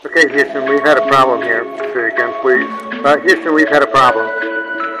Okay, Houston, we've had a problem here. Say again, please. Houston, we've had a problem.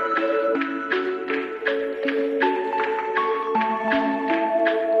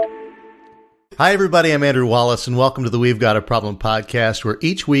 Hi, everybody. I'm Andrew Wallace, and welcome to the We've Got a Problem podcast, where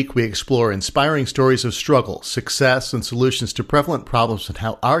each week we explore inspiring stories of struggle, success, and solutions to prevalent problems and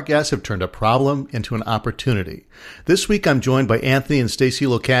how our guests have turned a problem into an opportunity. This week, I'm joined by Anthony and Staci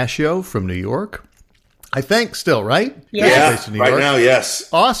Cascio from New York. I think still, right? Yeah, right now, yes.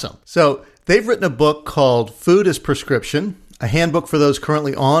 Awesome. So they've written a book called Food as Prescription, a handbook for those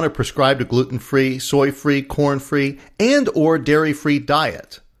currently on or prescribed a gluten-free, soy-free, corn-free, and or dairy-free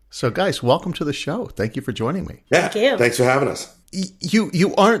diet. So, guys, welcome to the show. Thank you for joining me. Yeah, thank you. Thanks for having us.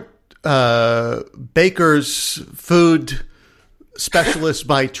 You aren't bakers, food specialists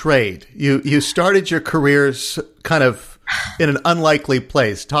by trade. You started your careers kind of in an unlikely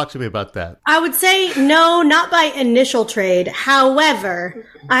place. Talk to me about that. I would say no, not by initial trade. However,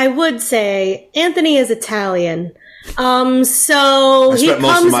 I would say Anthony is Italian. So I spent he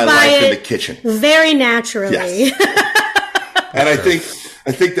most comes of my by life in it the kitchen. very naturally. Yes. And I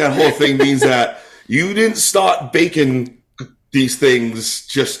think that whole thing means that you didn't start baking these things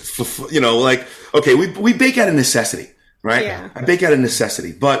just for, okay, we bake out of necessity, right? Yeah. I bake out of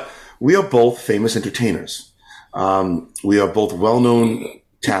necessity, but we are both famous entertainers. We are both well-known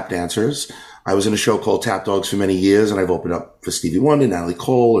tap dancers. I was in a show called Tap Dogs for many years, and I've opened up for Stevie Wonder, Natalie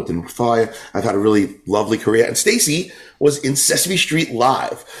Cole, at Dinner with Fire. I've had a really lovely career. And Staci was in Sesame Street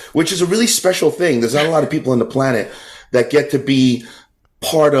Live, which is a really special thing. There's not a lot of people on the planet that get to be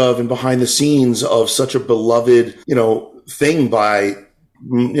part of and behind the scenes of such a beloved, thing by,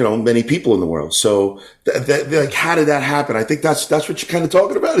 many people in the world. So like, how did that happen? I think that's what you're kind of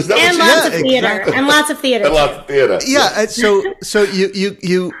talking about. Is that And what lots of theater. Exactly. And lots of theater. And lots of theater. Yeah. So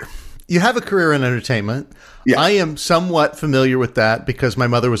you have a career in entertainment. Yeah. I am somewhat familiar with that because my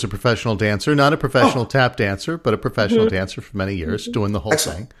mother was a professional dancer, not a professional tap dancer, but a professional dancer for many years, doing the whole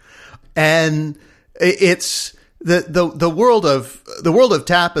thing. And it's the world of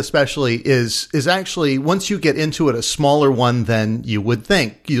tap especially is actually, once you get into it, a smaller one than you would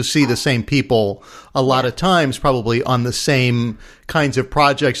think. You see the same people a lot of times, probably on the same kinds of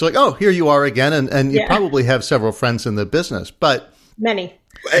projects. Like, oh, here you are again, and you probably have several friends in the business, but many.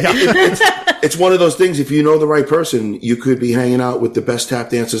 It's one of those things. If you know the right person, you could be hanging out with the best tap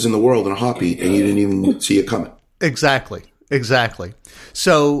dancers in the world in a heartbeat, and you didn't even see it coming. Exactly.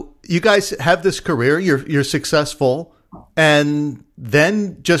 So you guys have this career. You're successful, and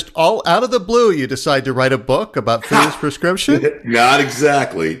then just all out of the blue, you decide to write a book about food as prescription. Not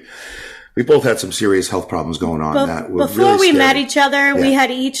exactly. We both had some serious health problems going on. Before really we met each other, we had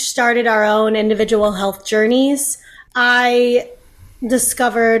each started our own individual health journeys. I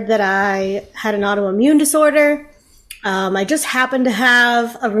discovered that I had an autoimmune disorder. I just happened to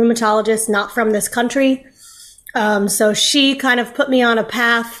have a rheumatologist not from this country. So she kind of put me on a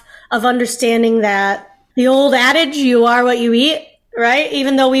path of understanding that the old adage, you are what you eat, right?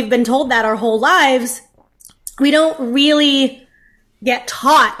 Even though we've been told that our whole lives, we don't really get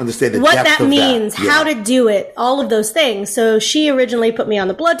taught what that means, how to do it, all of those things. So she originally put me on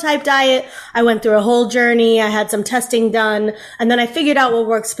the blood type diet. I went through a whole journey. I had some testing done, and then I figured out what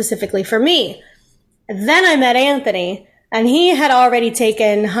worked specifically for me. Then I met Anthony, and he had already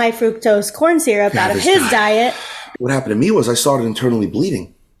taken high fructose corn syrup out of his diet. What happened to me was I started internally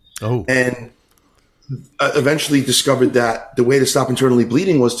bleeding. Oh. And eventually discovered that the way to stop internally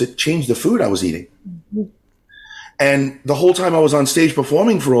bleeding was to change the food I was eating. Mm-hmm. And the whole time I was on stage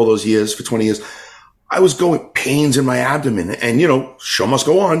performing for all those years, for 20 years, I was going pains in my abdomen. And, show must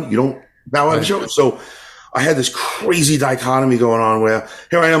go on. You don't bow out of the show. So I had this crazy dichotomy going on where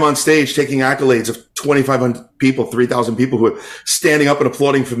here I am on stage taking accolades of 2,500 people, 3,000 people who are standing up and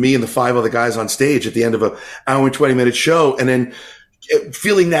applauding for me and the 5 other guys on stage at the end of an hour and 20-minute show. And then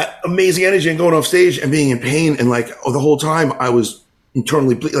feeling that amazing energy and going off stage and being in pain. And the whole time I was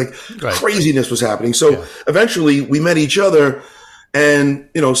internally bleeding, craziness was happening. So eventually we met each other, and,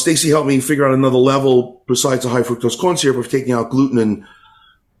 Staci helped me figure out another level besides the high fructose corn syrup of taking out gluten and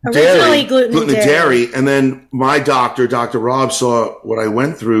gluten and dairy. And then my doctor, Dr. Rob, saw what I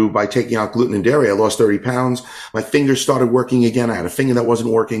went through by taking out gluten and dairy. I lost 30 pounds. My fingers started working again. I had a finger that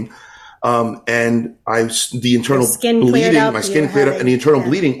wasn't working. And the internal bleeding, my skin cleared up, and the internal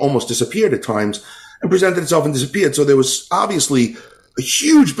bleeding almost disappeared at times and presented itself and disappeared. So there was obviously a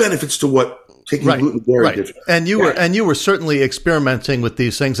huge benefits to what taking gluten and dairy did. And you were certainly experimenting with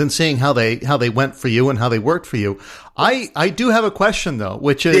these things and seeing how they went for you and how they worked for you. I do have a question though,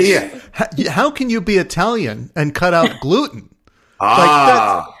 which is how can you be Italian and cut out gluten?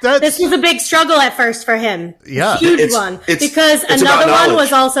 This was a big struggle at first for him. Yeah. Huge one. Because another one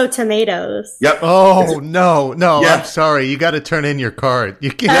was also tomatoes. Yep. Oh, no. Yeah. I'm sorry. You got to turn in your card.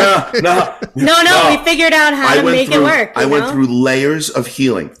 You can't. No. We figured out how to make it work. I went through layers of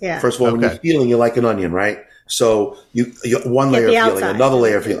healing. Yeah. First of all, when you're healing, you're like an onion, right? So you one layer of healing, another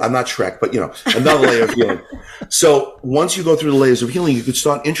layer of healing. I'm not Shrek, but another layer of healing. So once you go through the layers of healing, you could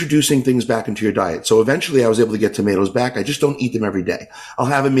start introducing things back into your diet. So eventually I was able to get tomatoes back. I just don't eat them every day. I'll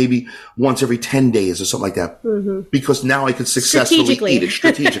have them maybe once every 10 days or something like that, because now I could successfully eat it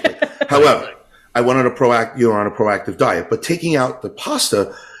strategically. However, I went on a proactive diet, but taking out the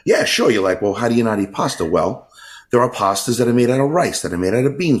pasta, yeah, sure. You're like, well, how do you not eat pasta? Well, there are pastas that are made out of rice, that are made out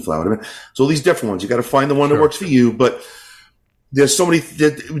of bean flour. So these different ones. You got to find the one that works for you. But there's so many,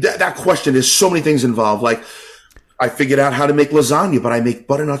 that question, there's so many things involved. Like, I figured out how to make lasagna, but I make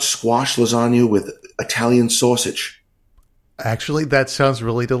butternut squash lasagna with Italian sausage. Actually, that sounds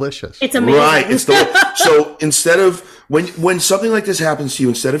really delicious. It's amazing. Right. So instead of, when something like this happens to you,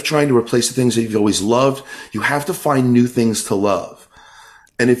 instead of trying to replace the things that you've always loved, you have to find new things to love.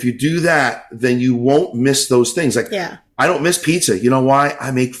 And if you do that, then you won't miss those things. Like, I don't miss pizza. You know why? I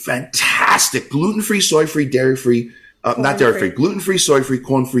make fantastic gluten-free, soy-free, dairy-free, not dairy-free, gluten-free, soy-free,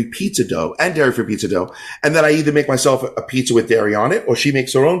 corn-free pizza dough and dairy-free pizza dough. And then I either make myself a pizza with dairy on it, or she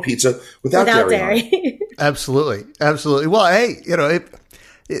makes her own pizza without dairy on it. Absolutely. Well, hey,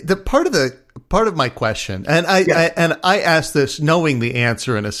 the part of my question, and I asked this knowing the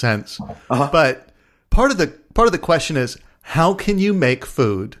answer in a sense, but part of the question is, how can you make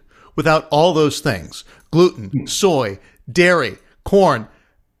food without all those things? Gluten, soy, dairy, corn,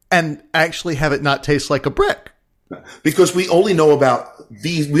 and actually have it not taste like a brick? Because we only know about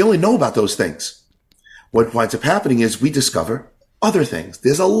those things. What winds up happening is we discover other things.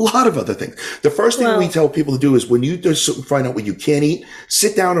 There's a lot of other things. The first thing we tell people to do is, when you just find out what you can eat,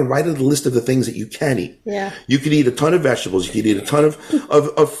 sit down and write a list of the things that you can eat. Yeah. You could eat a ton of vegetables. You could eat a ton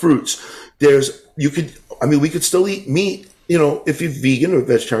of fruits. We could still eat meat. If you're vegan or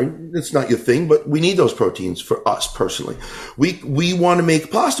vegetarian, it's not your thing, but we need those proteins for us personally. We want to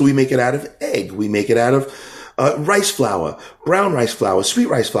make pasta. We make it out of egg. We make it out of rice flour, brown rice flour, sweet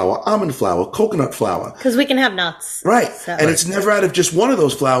rice flour, almond flour, coconut flour. Because we can have nuts. Right. So. And it's never out of just one of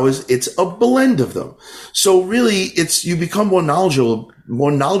those flours. It's a blend of them. So really, you become more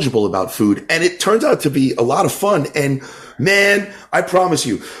knowledgeable about food. And it turns out to be a lot of fun. And man, I promise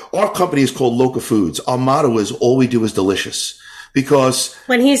you, our company is called Loca Foods. Our motto is, all we do is delicious. Because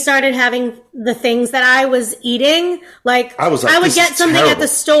when he started having the things that I was eating, I would get something at the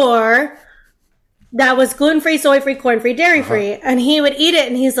store that was gluten-free, soy-free, corn-free, dairy-free. And he would eat it,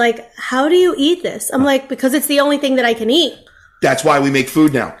 and he's like, how do you eat this? I'm like, because it's the only thing that I can eat. That's why we make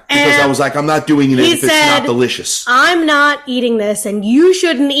food now. Because I was like, I'm not doing it if it's not delicious. I'm not eating this, and you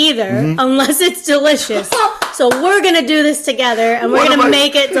shouldn't either, unless it's delicious. So we're going to do this together, and we're going to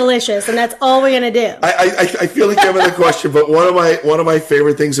make it delicious, and that's all we're going to do. I feel like you have a question, but one of my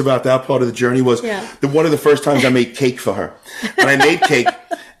favorite things about that part of the journey was one of the first times I made cake for her. And I made cake,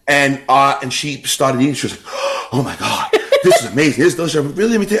 and she started eating. She was like, oh my God, this is amazing. This is delicious.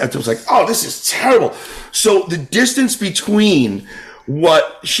 Really, let me tell you. I was like, oh, this is terrible. So the distance between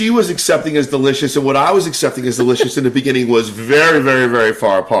what she was accepting as delicious and what I was accepting as delicious in the beginning was very, very, very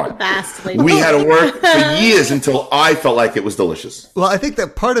far apart. Vastly. We had to work for years until I felt like it was delicious. Well, I think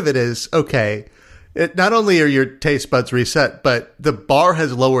that part of it is, not only are your taste buds reset, but the bar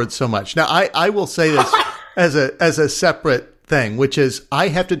has lowered so much. Now, I will say this as a separate thing, which is I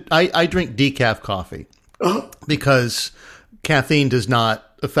drink decaf coffee because caffeine does not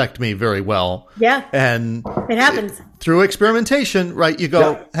affect me very well. Yeah. And it happens. Through experimentation, right? You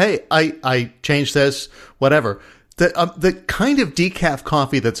go, hey, I changed this, whatever. The kind of decaf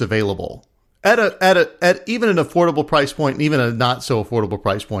coffee that's available at even an affordable price point, and even a not so affordable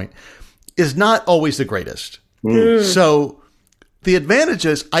price point, is not always the greatest. So the advantage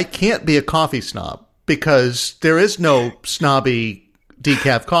is I can't be a coffee snob, because there is no snobby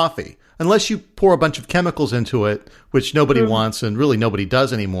decaf coffee unless you pour a bunch of chemicals into it, which nobody wants and really nobody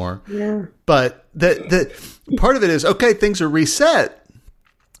does anymore. Yeah. But the part of it is, things are reset.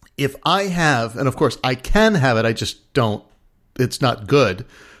 If I have, and of course I can have it, I just don't, it's not good.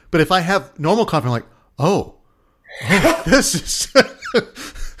 But if I have normal coffee, I'm like, oh this is,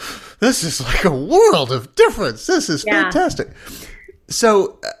 this is like a world of difference. This is fantastic.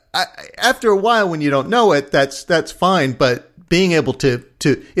 So after a while, when you don't know it, that's fine. But being able to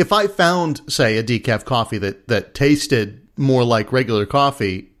if I found, say, a decaf coffee that tasted more like regular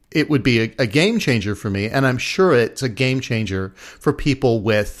coffee, it would be a game changer for me. And I'm sure it's a game changer for people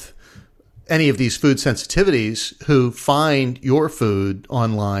with any of these food sensitivities who find your food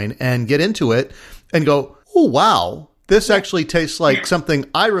online and get into it and go, oh, wow, this actually tastes like something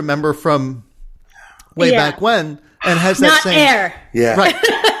I remember from way back when, and has that not same air. Yeah. Right.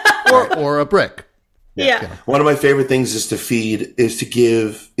 or a brick. Yeah. One of my favorite things is to feed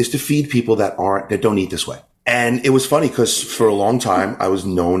people that don't eat this way. And it was funny because for a long time I was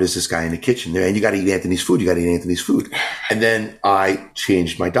known as this guy in the kitchen. And you got to eat Anthony's food. You got to eat Anthony's food. And then I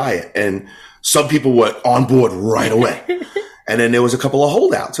changed my diet, and some people were on board right away. And then there was a couple of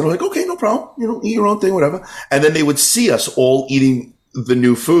holdouts, and I'm like, okay, no problem. Eat your own thing, whatever. And then they would see us all eating the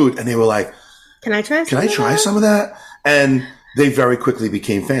new food, and they were like, "Can I try some of that?" And they very quickly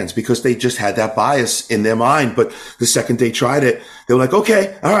became fans because they just had that bias in their mind. But the second they tried it, they were like,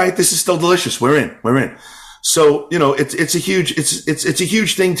 okay, all right, this is still delicious. We're in. So, it's a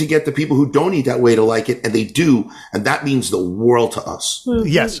huge thing to get the people who don't eat that way to like it, and they do. And that means the world to us. Mm-hmm.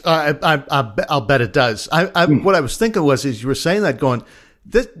 Yes. I'll bet it does. What I was thinking is you were saying that going,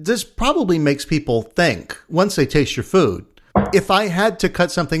 this probably makes people think once they taste your food, if I had to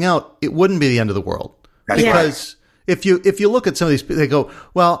cut something out, it wouldn't be the end of the world. Because if you look at some of these, they go,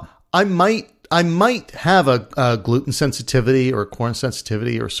 well, I might have a gluten sensitivity or corn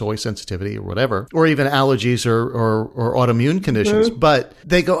sensitivity or soy sensitivity or whatever, or even allergies or autoimmune conditions. Mm-hmm. But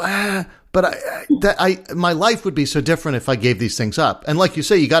they go, my life would be so different if I gave these things up. And like you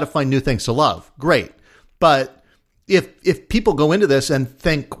say, you got to find new things to love. Great. But if people go into this and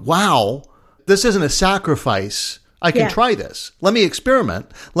think, wow, this isn't a sacrifice, I can try this. Let me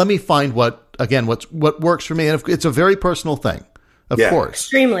experiment. Let me find what works for me. And it's a very personal thing, of course.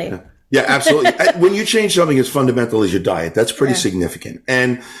 Extremely. Yeah, absolutely. When you change something as fundamental as your diet, that's pretty significant.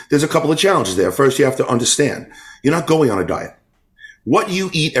 And there's a couple of challenges there. First, you have to understand you're not going on a diet. What you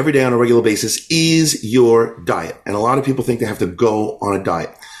eat every day on a regular basis is your diet. And a lot of people think they have to go on a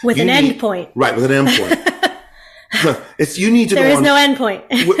diet. With an end point. Right, with an end point. There is no end point.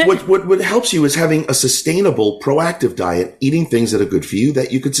 What helps you is having a sustainable, proactive diet, eating things that are good for you,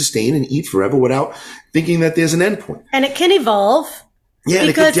 that you could sustain and eat forever without thinking that there's an end point. And it can evolve. Yeah,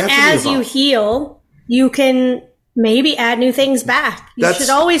 because as you heal, you can maybe add new things back. You should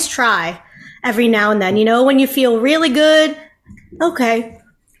always try every now and then. When you feel really good, okay,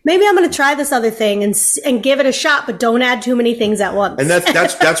 maybe I'm going to try this other thing and give it a shot, but don't add too many things at once. And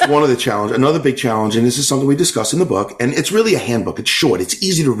that's one of the challenges. Another big challenge, and this is something we discuss in the book, and it's really a handbook. It's short. It's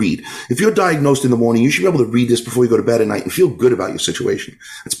easy to read. If you're diagnosed in the morning, you should be able to read this before you go to bed at night and feel good about your situation.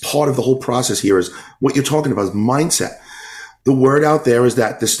 It's part of the whole process here is what you're talking about is mindset. The word out there is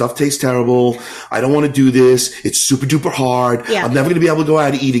that this stuff tastes terrible. I don't want to do this. It's super duper hard. Yeah. I'm never going to be able to go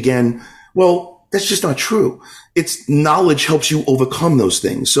out and eat again. Well, that's just not true. It's knowledge helps you overcome those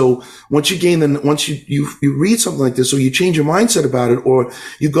things. So once you read something like this, or you change your mindset about it, or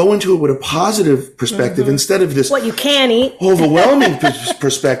you go into it with a positive perspective instead of this what you can eat overwhelming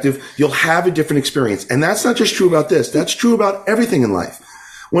perspective, you'll have a different experience. And that's not just true about this. That's true about everything in life.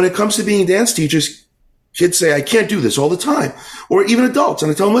 When it comes to being dance teachers, kids say, I can't do this all the time. Or even adults.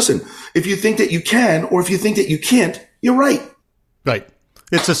 And I tell them, listen, if you think that you can, or if you think that you can't, you're right. Right.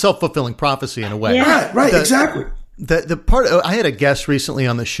 It's a self-fulfilling prophecy in a way. Yeah. Right. Exactly. The part, I had a guest recently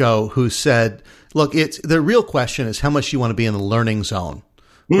on the show who said, look, the real question is how much you want to be in the learning zone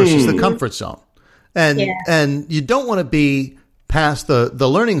versus the comfort zone. And you don't want to be past the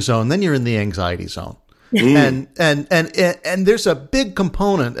learning zone. Then you're in the anxiety zone. And there's a big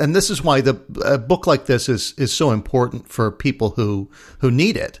component, and this is why a book like this is so important for people who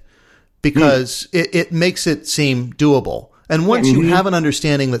need it, because it makes it seem doable. And once you have an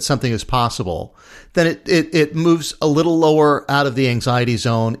understanding that something is possible, then it moves a little lower out of the anxiety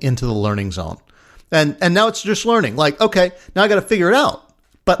zone into the learning zone. And now it's just learning. Like, okay, now I got to figure it out,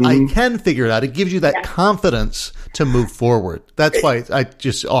 but I can figure it out. It gives you that confidence to move forward. That's why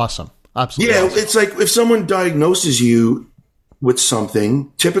just awesome. Absolutely. Yeah, it's like if someone diagnoses you with something,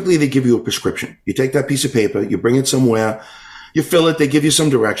 typically they give you a prescription. You take that piece of paper, you bring it somewhere, you fill it, they give you some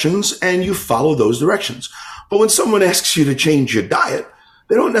directions, and you follow those directions. But when someone asks you to change your diet,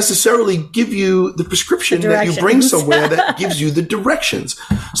 they don't necessarily give you the prescription that you bring somewhere that gives you the directions.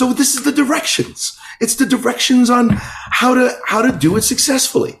 So this is the directions. It's the directions on how to do it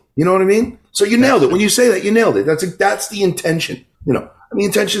successfully. You know what I mean? So you nailed it. When you say that, you nailed it. That's the intention, the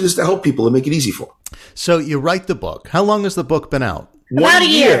intention is to help people and make it easy for them. So you write the book. How long has the book been out? About a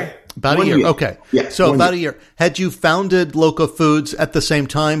year. About a year. Okay. Yeah, so about a year. Had you founded Loco Foods at the same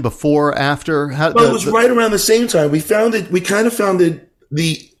time, before, after? It was right around the same time. We kind of founded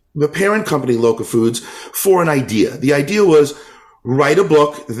the parent company, Loco Foods, for an idea. The idea was write a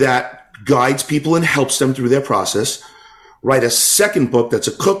book that guides people and helps them through their process. write a second book that's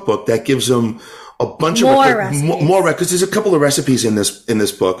a cookbook that gives them a bunch more of recipes. More because there's a couple of recipes in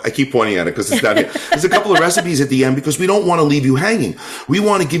this book. I keep pointing at it because it's down here. There's a couple of recipes at the end because we don't want to leave you hanging. We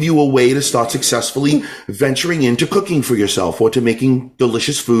want to give you a way to start successfully venturing into cooking for yourself or to making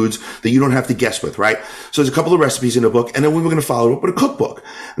delicious foods that you don't have to guess with, right? So there's a couple of recipes in the book, and then we were going to follow it up with a cookbook.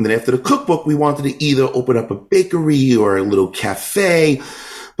 And then after the cookbook, we wanted to either open up a bakery or a little cafe.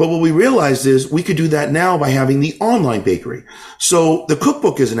 But what we realized is we could do that now by having the online bakery. So the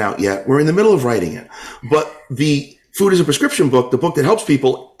cookbook isn't out yet. We're in the middle of writing it. But the Food is a Prescription book, the book that helps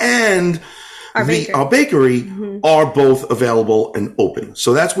people, and our bakery are both available and open.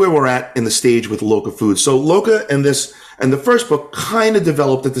 So that's where we're at in the stage with Loca Foods. So Loca and the first book kind of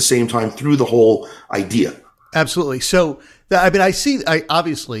developed at the same time through the whole idea. Absolutely. So,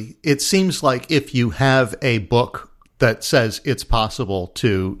 obviously, it seems like if you have a book that says it's possible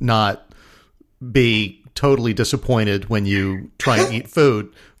to not be totally disappointed when you try and eat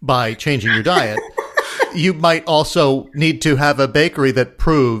food by changing your diet, you might also need to have a bakery that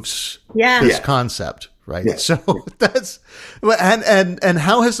proves this concept, right? Yeah. So that's and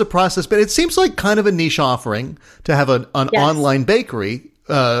how has the process been? It seems like kind of a niche offering to have an online bakery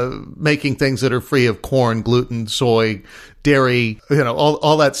making things that are free of corn, gluten, soy, dairy,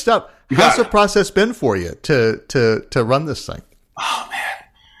 all that stuff. How's the process been for you to run this thing? Oh man,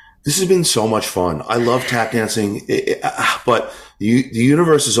 this has been so much fun. I love tap dancing, but the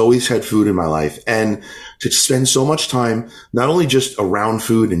universe has always had food in my life, and to spend so much time not only just around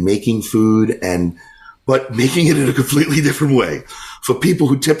food and making food, but making it in a completely different way for people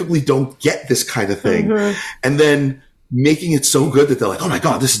who typically don't get this kind of thing, and then making it so good that they're like, "Oh my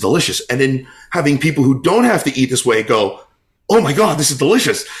God, this is delicious," and then having people who don't have to eat this way go, "Oh my God, this is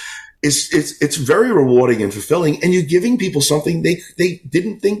delicious." It's very rewarding and fulfilling, and you're giving people something they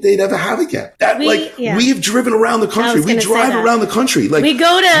didn't think they'd ever have again. We've driven around the country. We drive around the country. We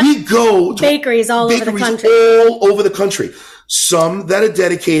go to bakeries all over the country. All over the country. Some that are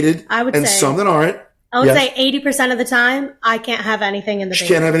dedicated, and some that aren't. I would say 80% of the time, I can't have anything in the bakery.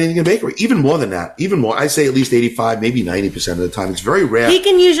 Can't have anything in the bakery. Even more than that. Even more. I say at least 85, maybe 90% of the time. It's very rare. He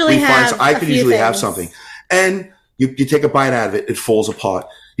can usually have. I can usually have something, and you take a bite out of it, it falls apart.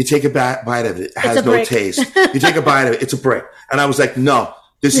 You take a bite of it, it has no taste. You take a bite of it, it's a brick. And I was like, no,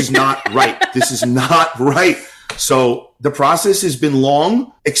 this is not right. This is not right. So the process has been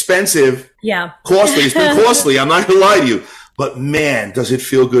long, expensive, costly. It's been costly. I'm not going to lie to you. But man, does it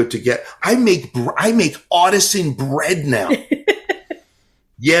feel good to get, I make artisan bread now.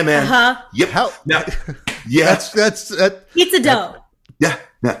 Yeah, man. Yep. That's pizza dough. Yeah.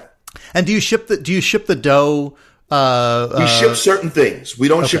 And do you ship the dough? We ship certain things. We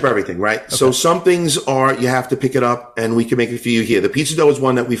don't ship everything, right? Okay. So some things you have to pick it up and we can make it for you here. The pizza dough is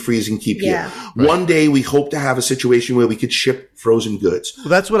one that we freeze and keep here. Right. One day we hope to have a situation where we could ship frozen goods. Well,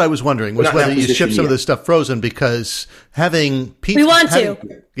 that's what I was wondering, was whether you ship some of this stuff frozen, because having pizza... We want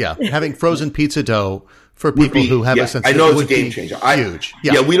to. Yeah, having frozen pizza dough for people who have a sense of... I know it's a game changer. Huge.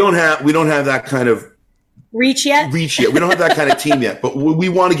 We don't have that kind of... Reach yet. We don't have that kind of team yet, but we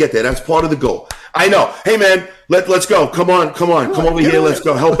want to get there. That's part of the goal. I know. Hey, man, let's go. Come on. Come over here. Let's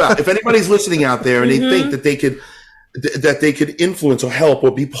go. Help out. If anybody's listening out there and they think that they could influence or help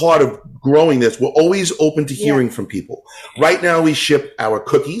or be part of growing this, we're always open to hearing from people. Right now, we ship our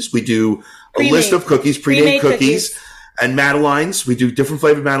cookies. We do a list of cookies, pre-made cookies, and Madeleines. We do different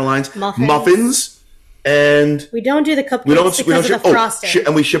flavored Madeleines, muffins, and we don't do the cupcakes because of the frosting.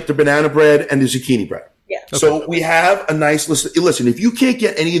 And we ship the banana bread and the zucchini bread. Yeah. So we have a nice list. Listen, if you can't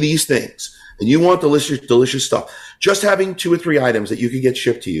get any of these things and you want delicious stuff, just having 2 or 3 items that you can get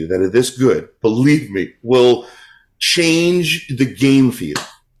shipped to you that are this good, believe me, will change the game for you.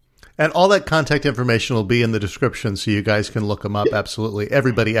 And all that contact information will be in the description so you guys can look them up. Yeah. Absolutely.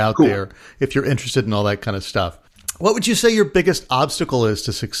 Everybody out there, if you're interested in all that kind of stuff. What would you say your biggest obstacle is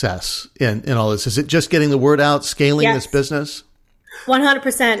to success in all this? Is it just getting the word out, scaling this business?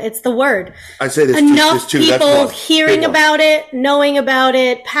 100%. It's the word. I'd say there's enough two. people hearing about it, knowing about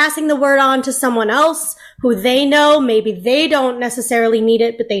it, passing the word on to someone else who they know. Maybe they don't necessarily need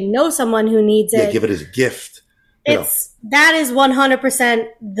it, but they know someone who needs it. Yeah, give it as a gift. That is 100%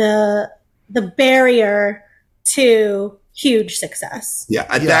 the barrier to huge success.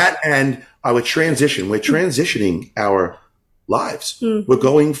 That and our transition. We're transitioning our lives. Mm-hmm. We're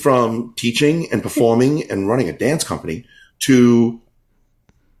going from teaching and performing and running a dance company to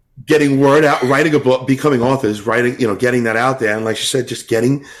getting word out, writing a book, becoming authors, getting that out there. And like you said, just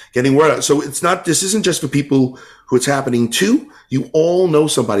getting word out. So this isn't just for people who it's happening to. You all know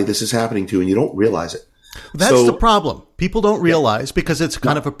somebody this is happening to and you don't realize it. That's the problem. People don't realize because it's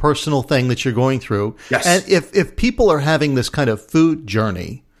kind of a personal thing that you're going through. Yes. And if people are having this kind of food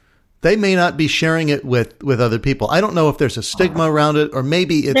journey, they may not be sharing it with other people. I don't know if there's a stigma around it, or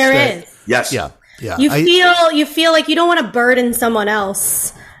maybe it's is. Yes. Yeah. Yeah. You feel like you don't want to burden someone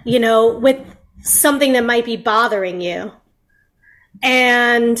else, with something that might be bothering you.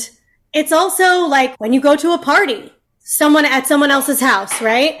 And it's also like when you go to a party, at someone else's house,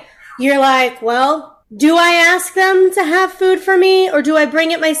 right? You're like, well, do I ask them to have food for me, or do I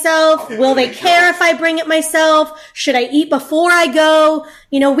bring it myself? Will they care if I bring it myself? Should I eat before I go?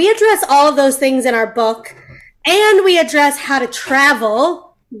 We address all of those things in our book, and we address how to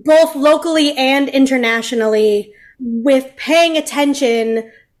travel both locally and internationally with paying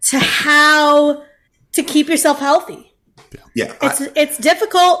attention to how to keep yourself healthy. Yeah. It's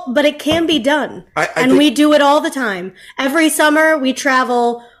difficult, but it can be done. And we do it all the time. Every summer we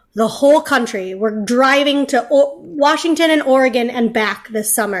travel the whole country. We're driving to Washington and Oregon and back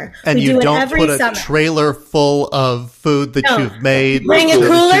this summer. And we you do it don't every put a summer. trailer full of food that you've made. Bring a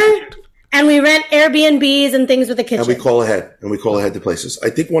cooler, and we rent Airbnbs and things with a kitchen. And we call ahead to places. I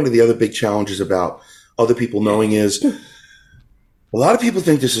think one of the other big challenges about other people knowing is a lot of people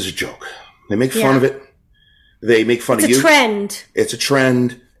think this is a joke. They make fun of it. They make fun of you. It's a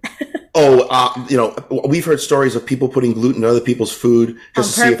trend. We've heard stories of people putting gluten in other people's food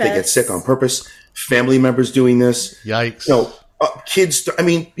just to see if they get sick on purpose. Family members doing this. Yikes. Kids,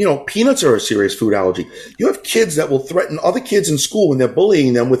 peanuts are a serious food allergy. You have kids that will threaten other kids in school when they're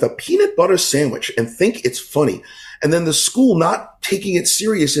bullying them with a peanut butter sandwich and think it's funny. And then the school not taking it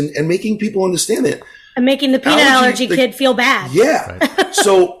serious and making people understand it. And making the peanut allergy kid feel bad. Yeah. Right.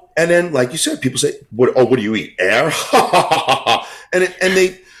 So, and then, like you said, people say, what do you eat? Air? It's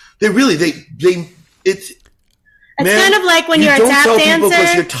kind of like when you're a tap dancer. You don't tell people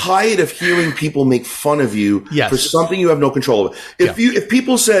because you're tired of hearing people make fun of you for something you have no control over. If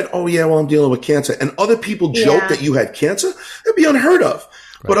people said, "Oh yeah, well I'm dealing with cancer," and other people joke that you had cancer, that'd be unheard of.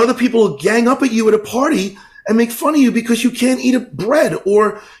 Right. But other people gang up at you at a party and make fun of you because you can't eat a bread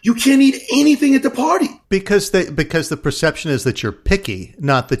or you can't eat anything at the party. Because the perception is that you're picky,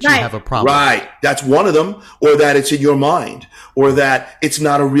 not that you have a problem. Right. That's one of them, or that it's in your mind, or that it's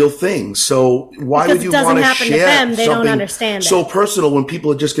not a real thing. So why would you want to share something so personal when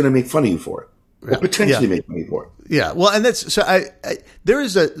people are just going to make fun of you for it? Or potentially make money for it. Yeah. Well, and that's so. There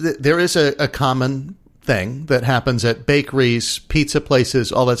is a common thing that happens at bakeries, pizza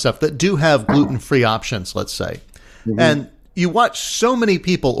places, all that stuff that do have gluten-free options. Let's say, and you watch so many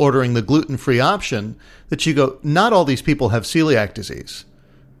people ordering the gluten-free option that you go, not all these people have celiac disease.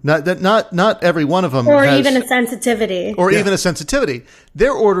 Not every one of them has, even a sensitivity. Even a sensitivity.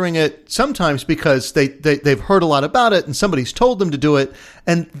 They're ordering it sometimes because they've heard a lot about it and somebody's told them to do it,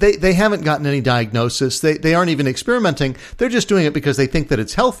 and they haven't gotten any diagnosis. They aren't even experimenting. They're just doing it because they think that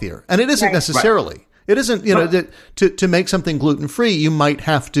it's healthier, and it isn't necessarily. Right. It isn't. To make something gluten-free, you might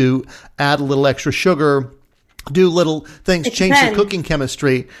have to add a little extra sugar, do little things, change the cooking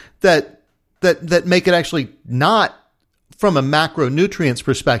chemistry that make it actually not, from a macronutrients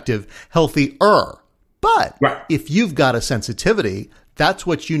perspective, healthier. But if you've got a sensitivity, that's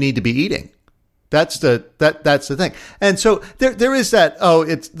what you need to be eating. That's the thing. And so there is that. Oh,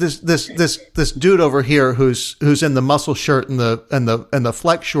 it's this dude over here who's in the muscle shirt and the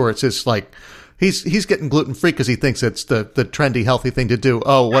flex shorts is like he's getting gluten free because he thinks it's the trendy healthy thing to do.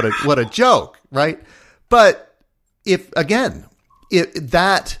 Oh, what a joke, right? But that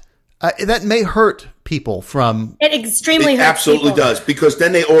may hurt people from it extremely hurts absolutely people. Does, because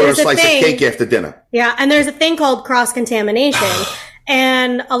then they order a slice of cake after dinner. Yeah, and there's a thing called cross-contamination.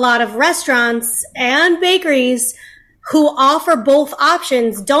 And a lot of restaurants and bakeries who offer both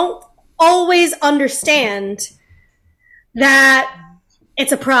options don't always understand that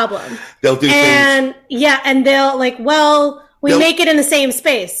it's a problem. They'll do things. And they'll make it in the same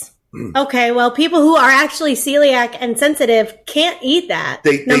space. Okay, well, people who are actually celiac and sensitive can't eat that,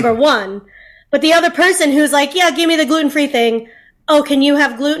 number one. But the other person who's like, yeah, give me the gluten-free thing. Oh, can you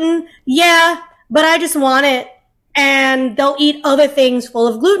have gluten? Yeah, but I just want it. And they'll eat other things full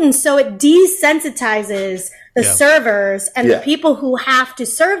of gluten. So it desensitizes the servers and the people who have to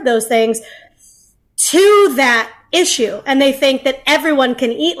serve those things to that issue. And they think that everyone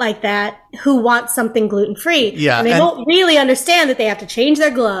can eat like that who wants something gluten-free. Yeah, and they don't really understand that they have to change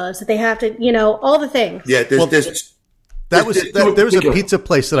their gloves, that they have to, all the things. Yeah, there was a pizza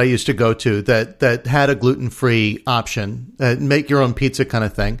place that I used to go to that had a gluten-free option, make your own pizza kind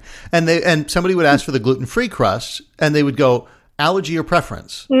of thing. And somebody would ask for the gluten-free crust and they would go, allergy or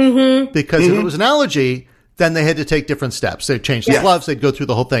preference? Mm-hmm. Because if it was an allergy, then they had to take different steps. They'd change the gloves. They'd go through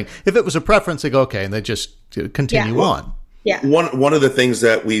the whole thing. If it was a preference, they go, okay, and they just continue on. Yeah. One of the things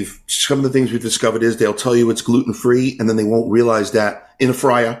that some of the things we've discovered is they'll tell you it's gluten free, and then they won't realize that in a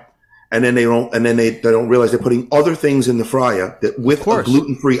fryer, and then they don't realize they're putting other things in the fryer with a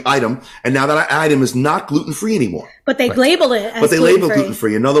gluten free item, and now that item is not gluten free anymore. But they label it as gluten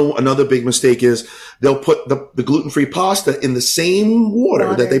free. Another big mistake is they'll put the gluten free pasta in the same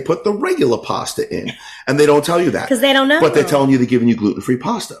water that they put the regular pasta in, and they don't tell you that because they don't know. But they're telling you they're giving you gluten free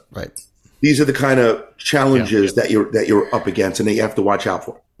pasta. Right. These are the kind of challenges that you're up against, and that you have to watch out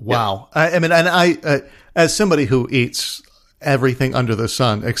for. Wow. Yeah. I mean, and I as somebody who eats everything under the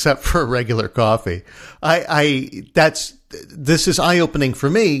sun except for regular coffee, this is eye-opening for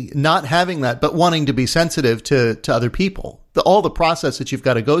me, not having that, but wanting to be sensitive to other people. All the process that you've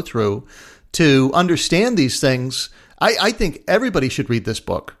got to go through to understand these things. I think everybody should read this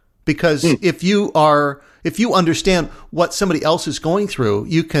book, because if you understand what somebody else is going through,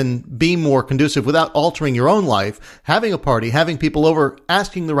 you can be more conducive without altering your own life, having a party, having people over,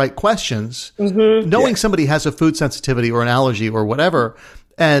 asking the right questions, knowing somebody has a food sensitivity or an allergy or whatever,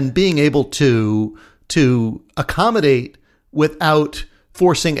 and being able to accommodate without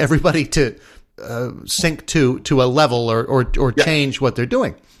forcing everybody to sink to a level or change what they're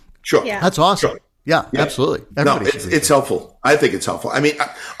doing. Sure. Yeah. That's awesome. Sure. Yeah, absolutely. Everybody it's helpful. I think it's helpful. I mean,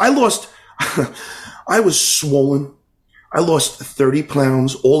 I was swollen. I lost 30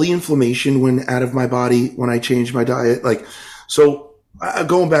 pounds. All the inflammation went out of my body when I changed my diet. So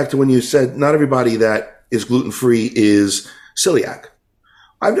going back to when you said not everybody that is gluten-free is celiac.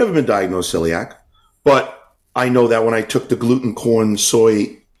 I've never been diagnosed celiac, but I know that when I took the gluten, corn,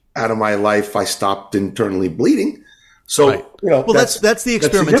 soy out of my life, I stopped internally bleeding. So, that's the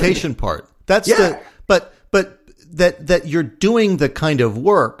experimentation part. But that you're doing the kind of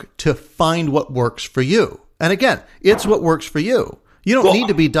work to find what works for you. And again, it's what works for you. You don't need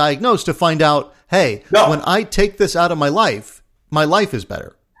to be diagnosed to find out, hey, when I take this out of my life is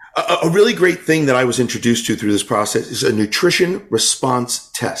better. A really great thing that I was introduced to through this process is a nutrition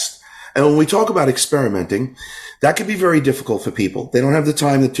response test. And when we talk about experimenting, that can be very difficult for people. They don't have the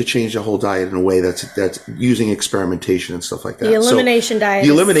time to change their whole diet in a way that's using experimentation and stuff like that. The elimination diet.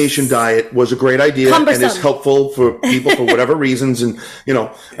 The elimination diet was a great idea. Cumbersome. And it's helpful for people for whatever reasons. And, and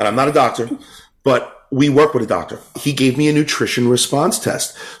I'm not a doctor, but we work with a doctor. He gave me a nutrition response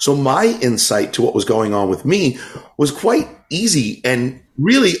test. So my insight to what was going on with me was quite easy. And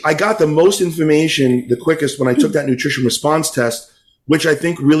really, I got the most information the quickest when I took that nutrition response test, which I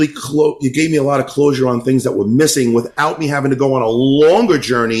think really it gave me a lot of closure on things that were missing without me having to go on a longer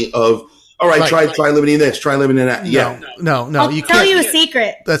journey of, all right, try limiting this, try limiting that. No. I'll tell you a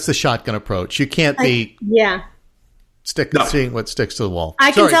secret. That's the shotgun approach. You can't be seeing what sticks to the wall.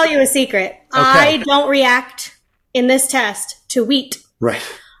 I can tell you a secret. Okay. I don't react in this test to wheat. Right.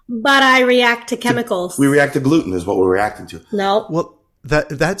 But I react to chemicals. We react to gluten is what we're reacting to. No. Well,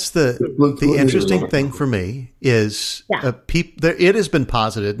 that's the interesting thing for me is it has been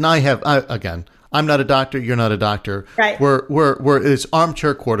posited, and I'm not a doctor, you're not a doctor. Right. We're it's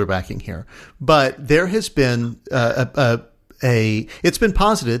armchair quarterbacking here, but there has been it's been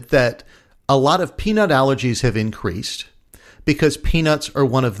posited that a lot of peanut allergies have increased because peanuts are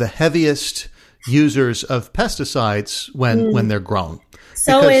one of the heaviest users of pesticides when they're grown.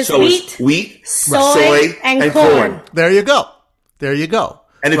 So is wheat, soy, and corn. There you go.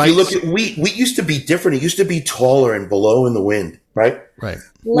 And if you look at wheat used to be different. It used to be taller and below in the wind, right? Right.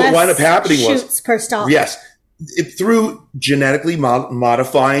 What wound up happening shoots per stalk. Yes. Through genetically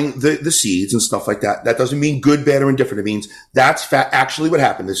modifying the seeds and stuff like that. That doesn't mean good, bad, or indifferent. It means that's actually what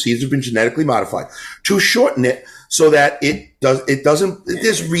happened. The seeds have been genetically modified to shorten it so that it doesn't,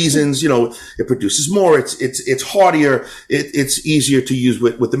 there's reasons, it produces more. It's hardier. It's easier to use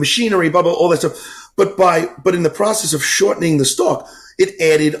with the machinery, blah, blah, all that stuff. But in the process of shortening the stalk, it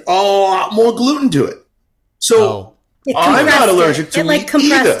added a lot more gluten to it. So I'm not allergic to wheat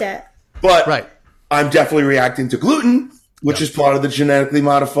either. But I'm definitely reacting to gluten, which is part of the genetically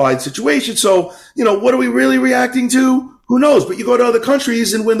modified situation. So, what are we really reacting to? Who knows? But you go to other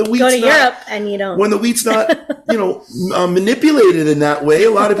countries, and when the wheat's Europe and you don't. When the wheat's not, manipulated in that way,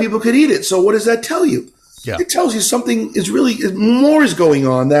 a lot of people could eat it. So what does that tell you? Yeah. It tells you something more is going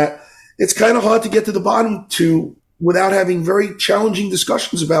on that it's kind of hard to get to the bottom to without having very challenging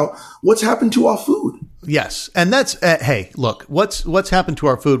discussions about what's happened to our food. Yes. And that's, hey, look, what's happened to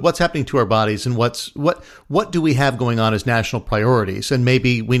our food, what's happening to our bodies, and what do we have going on as national priorities? And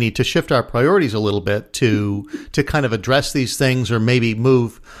maybe we need to shift our priorities a little bit to kind of address these things or maybe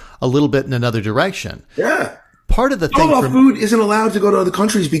move a little bit in another direction. Yeah. part of the thing, our food isn't allowed to go to other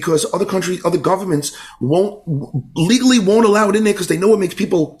countries because other governments won't allow it in there because they know it makes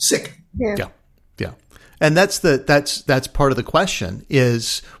people sick. Yeah. And that's part of the question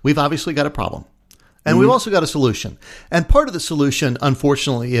is we've obviously got a problem. And we've also got a solution. And part of the solution,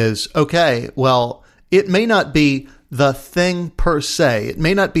 unfortunately, is, okay, well, it may not be the thing per se. It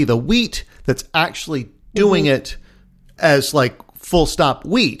may not be the wheat that's actually doing it as like full stop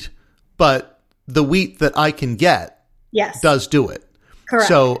wheat, but the wheat that I can get does do it. Correct.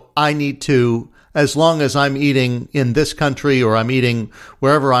 So I need to, as long as I'm eating in this country or I'm eating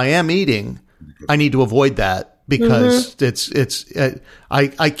wherever I am eating, I need to avoid that because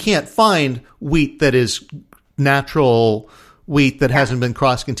I can't find wheat that is natural wheat that hasn't been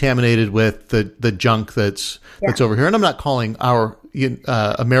cross-contaminated with the junk that's over here. And I'm not calling our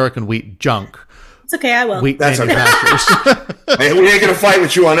American wheat junk. It's okay, I will. Wheat manufacturers. Hey, we ain't going to fight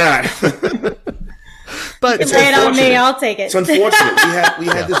with you on that. But it's lay it on me, I'll take it. It's unfortunate. We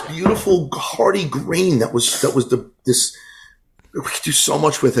had this beautiful hearty grain that was this. We could do so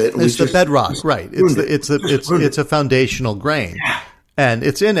much with it. It's the bedrock, right? It's a foundational grain, and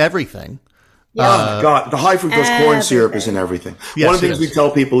it's in everything. Yeah. Oh God, the high fructose corn syrup is in everything. Yes, one of the things we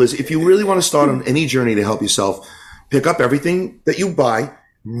tell people is if you really want to start on any journey to help yourself, pick up everything that you buy,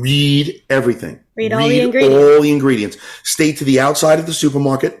 read everything. Read all the ingredients. Stay to the outside of the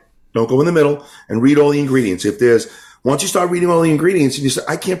supermarket. Don't go in the middle and read all the ingredients. Once you start reading all the ingredients and you say,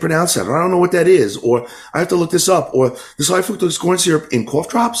 I can't pronounce that, or I don't know what that is, or I have to look this up, or this high fructose corn syrup in cough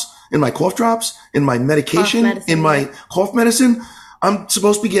drops, in my medication, in my cough medicine. I'm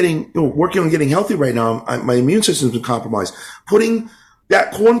supposed to be working on getting healthy right now. My immune system's been compromised. Putting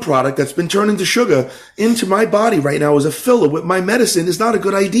that corn product that's been turned into sugar into my body right now as a filler with my medicine is not a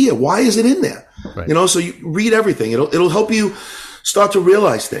good idea. Why is it in there? Right. So you read everything. It'll help you start to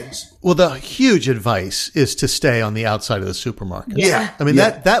realize things. Well, the huge advice is to stay on the outside of the supermarket. Yeah. I mean,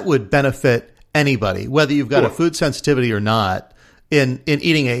 that would benefit anybody, whether you've got a food sensitivity or not, in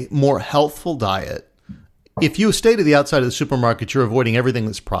eating a more healthful diet. If you stay to the outside of the supermarket, you're avoiding everything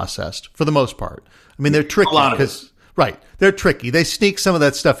that's processed for the most part. I mean, they're tricky they're tricky. They sneak some of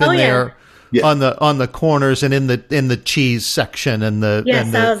that stuff in there on the corners and in the cheese section and the.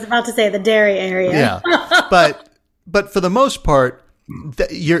 Yes, I was about to say the dairy area. Yeah, but for the most part,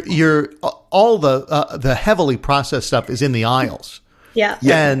 you're all the heavily processed stuff is in the aisles. Yeah.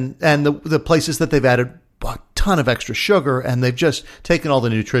 And the places that they've added a ton of extra sugar and they've just taken all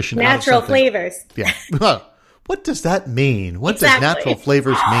the nutrition out of natural flavors. Yeah. What does that mean? What does natural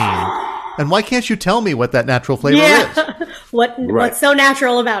flavors mean? And why can't you tell me what that natural flavor is? What's so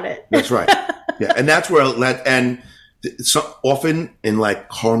natural about it? That's right. Yeah. And that's where often in like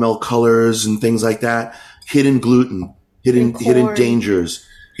caramel colors and things like that, hidden gluten, hidden dangers,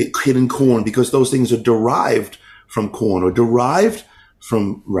 hidden corn, because those things are derived from corn or derived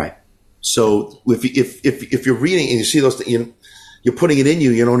from So if you're reading and you see those things, you're putting it in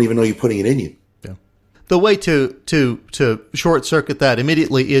you, you don't even know you're putting it in you. Yeah. The way to short circuit that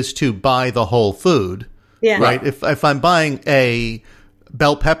immediately is to buy the whole food. Yeah. Right. If I'm buying a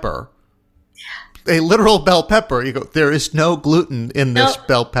bell pepper, a literal bell pepper, you go, there is no gluten in this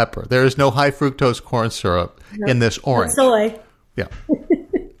bell pepper. There is no high fructose corn syrup in this orange. Soy. Yeah.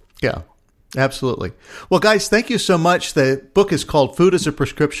 Yeah. Absolutely. Well, guys, thank you so much. The book is called Food as a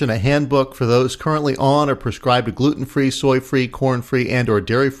Prescription, a handbook for those currently on or prescribed a gluten-free, soy-free, corn-free, and or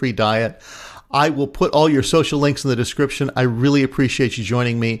dairy-free diet. I will put all your social links in the description. I really appreciate you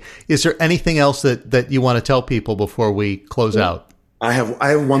joining me. Is there anything else that you want to tell people before we close out? I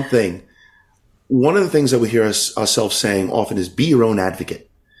have one thing. One of the things that we hear ourselves saying often is be your own advocate.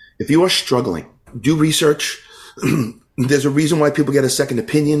 If you are struggling, do research. There's a reason why people get a second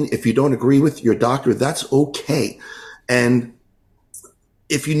opinion. If you don't agree with your doctor, that's okay. And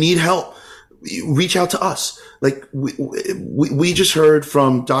if you need help, reach out to us. Like we just heard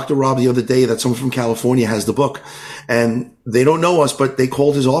from Dr. Rob the other day that someone from California has the book, and they don't know us, but they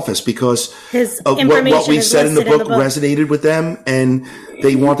called his office because what we said in the book resonated with them, and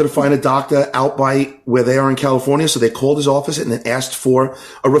they wanted to find a doctor out by where they are in California. So they called his office and then asked for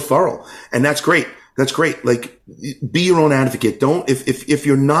a referral. And that's great. That's great. Like, be your own advocate. Don't, if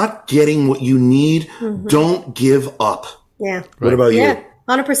you're not getting what you need, don't give up. Yeah. What about you? Yeah.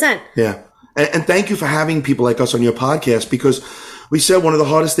 100%. Yeah. And thank you for having people like us on your podcast, because we said one of the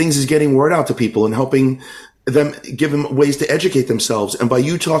hardest things is getting word out to people and helping them, give them ways to educate themselves. And by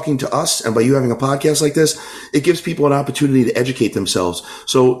you talking to us and by you having a podcast like this, it gives people an opportunity to educate themselves.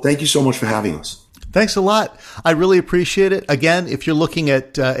 So thank you so much for having us. Thanks a lot. I really appreciate it. Again, if you're looking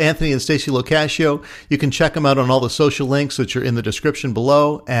at Anthony and Staci Cascio, you can check them out on all the social links, which are in the description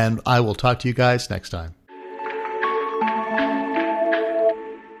below. And I will talk to you guys next time.